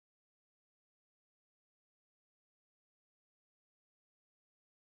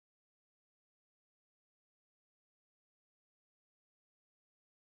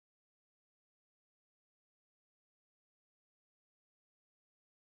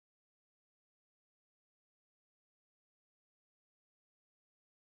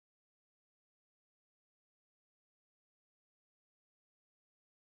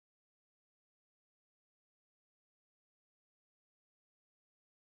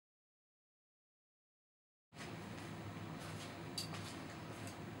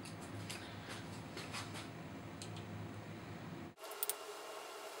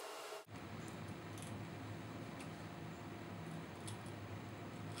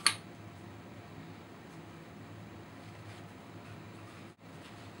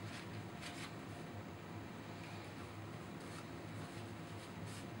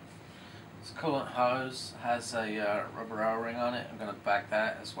This coolant hose has a rubber O-ring on it. I'm going to back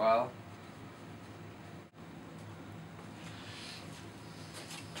that as well.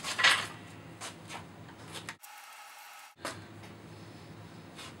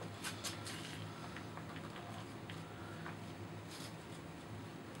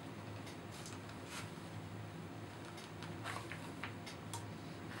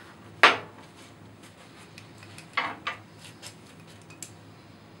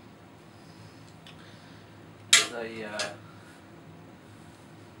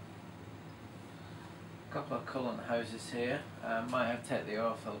 A couple of coolant hoses here. Might have to take the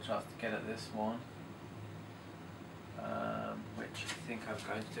oil filter off to get at this one, which I think I'm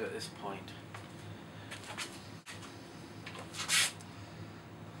going to do at this point.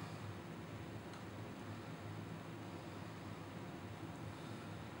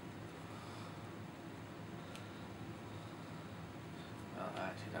 Well, I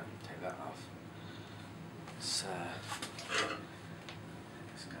actually don't need to take that off. Let's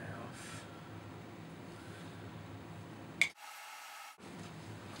this guy off.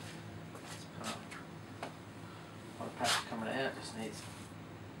 This part patch coming out just needs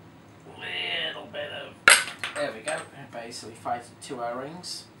a little bit of. There we go. Basically, 2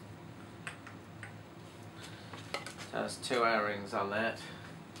 O-rings. So there's 2 O-rings on that.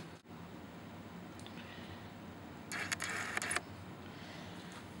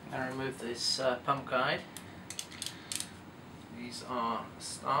 I'm going to remove this pump guide. These are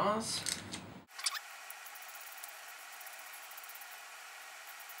stars.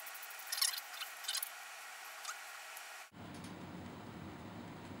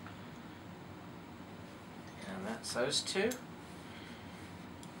 And that's those 2.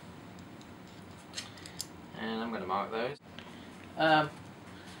 And I'm going to mark those. I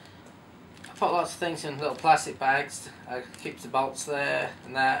put lots of things in little plastic bags. I keep the bolts there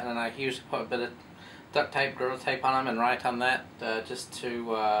and that, and then I usually put a bit of duct tape, gorilla tape on them and write on that just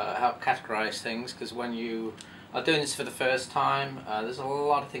to help categorize things, because when you are doing this for the first time, there's a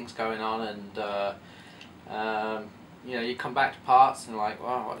lot of things going on, and you know, you come back to parts and like,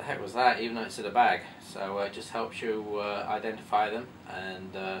 wow, what the heck was that, even though it's in a bag. So it just helps you identify them,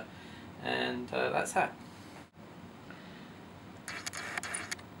 and that's that.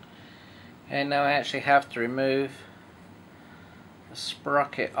 And now I actually have to remove the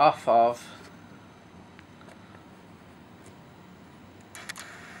sprocket off of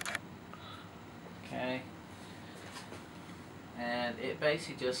and it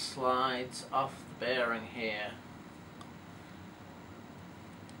basically just slides off the bearing here.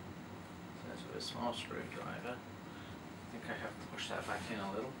 So that's with a small screwdriver. I think I have to push that back in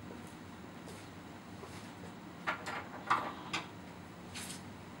a little.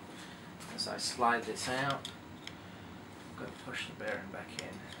 As I slide this out, I'm going to push the bearing back in.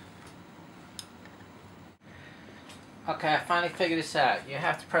 Okay, I finally figured this out. You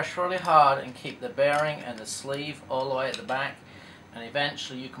have to press really hard and keep the bearing and the sleeve all the way at the back, and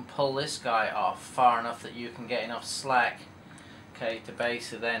eventually you can pull this guy off far enough that you can get enough slack, okay, to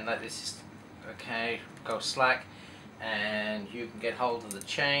basically then let this, okay, go slack, and you can get hold of the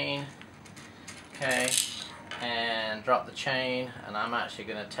chain, okay, and drop the chain. And I'm actually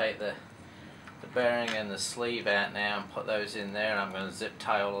going to take the bearing and the sleeve out now and put those in there, and I'm going to zip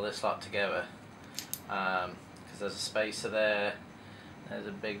tie all of this lot together. There's a spacer there. There's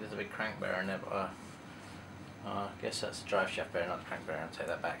a big crank bearing there, but I guess that's a drive shaft bearing, not the crank bearing. I'll take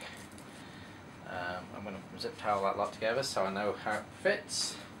that back. I'm going to zip tie all that lot together so I know how it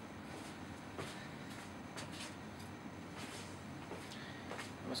fits.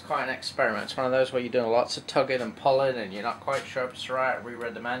 It was quite an experiment. It's one of those where you're doing lots of tugging and pulling and you're not quite sure if it's right. I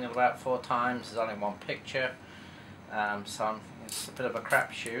reread the manual about 4 times. There's only one picture, so it's a bit of a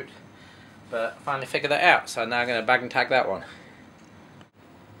crapshoot. But I finally figured that out, so now I'm going to bag and tag that one.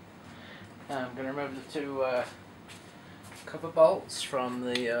 I'm going to remove the 2 cover bolts from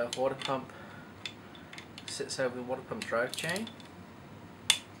the water pump. Sits over the water pump drive chain.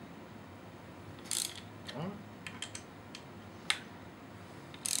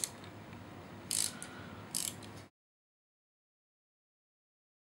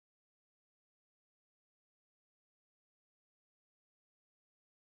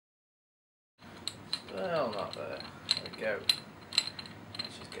 Well, not there. There we go.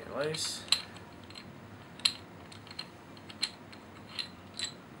 Let's just get loose.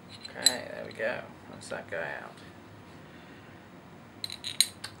 Okay, there we go. That's that guy out.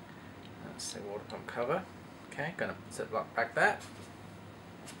 That's the water pump cover. Okay, gonna ziplock back that.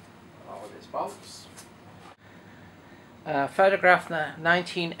 All of these bolts. Photograph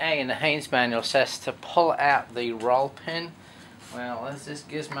 19A in the Haynes manual says to pull out the roll pin Well, there's this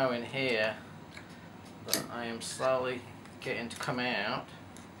gizmo in here that I am slowly getting to come out.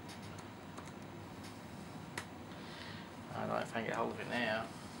 I don't know if I can get hold of it now.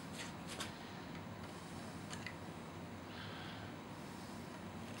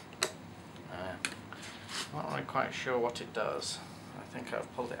 I'm not really quite sure what it does. I think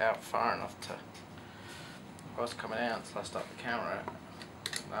I've pulled it out far enough to... I was coming out until I stopped the camera.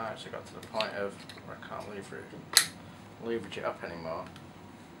 Now I actually got to the point of where I can't leverage it up anymore.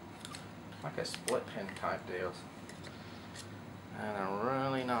 Like a split pin type deal. And I'm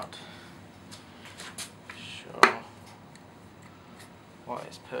really not sure what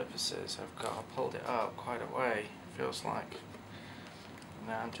its purpose is. I pulled it up quite a way, feels like.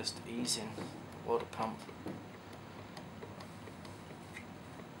 Now I'm just easing the water pump.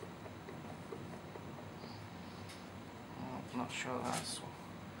 I'm not sure that's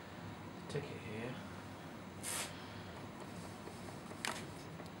the ticket here.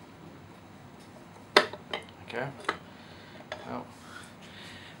 Okay. Well,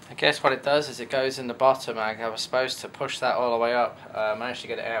 I guess what it does is it goes in the bottom. I was supposed to push that all the way up. I managed to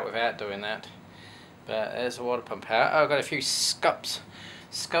get it out without doing that. But there's the water pump out. Oh, I've got a few scuffs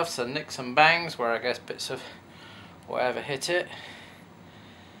and nicks and bangs where I guess bits of whatever hit it.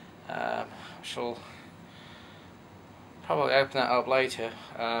 Shall probably open that up later.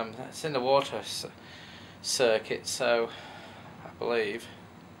 It's in the water circuit, so I believe.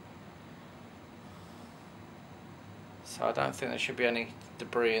 So I don't think there should be any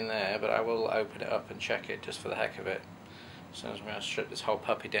debris in there, but I will open it up and check it just for the heck of it as soon as I'm going to strip this whole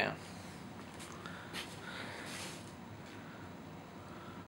puppy down.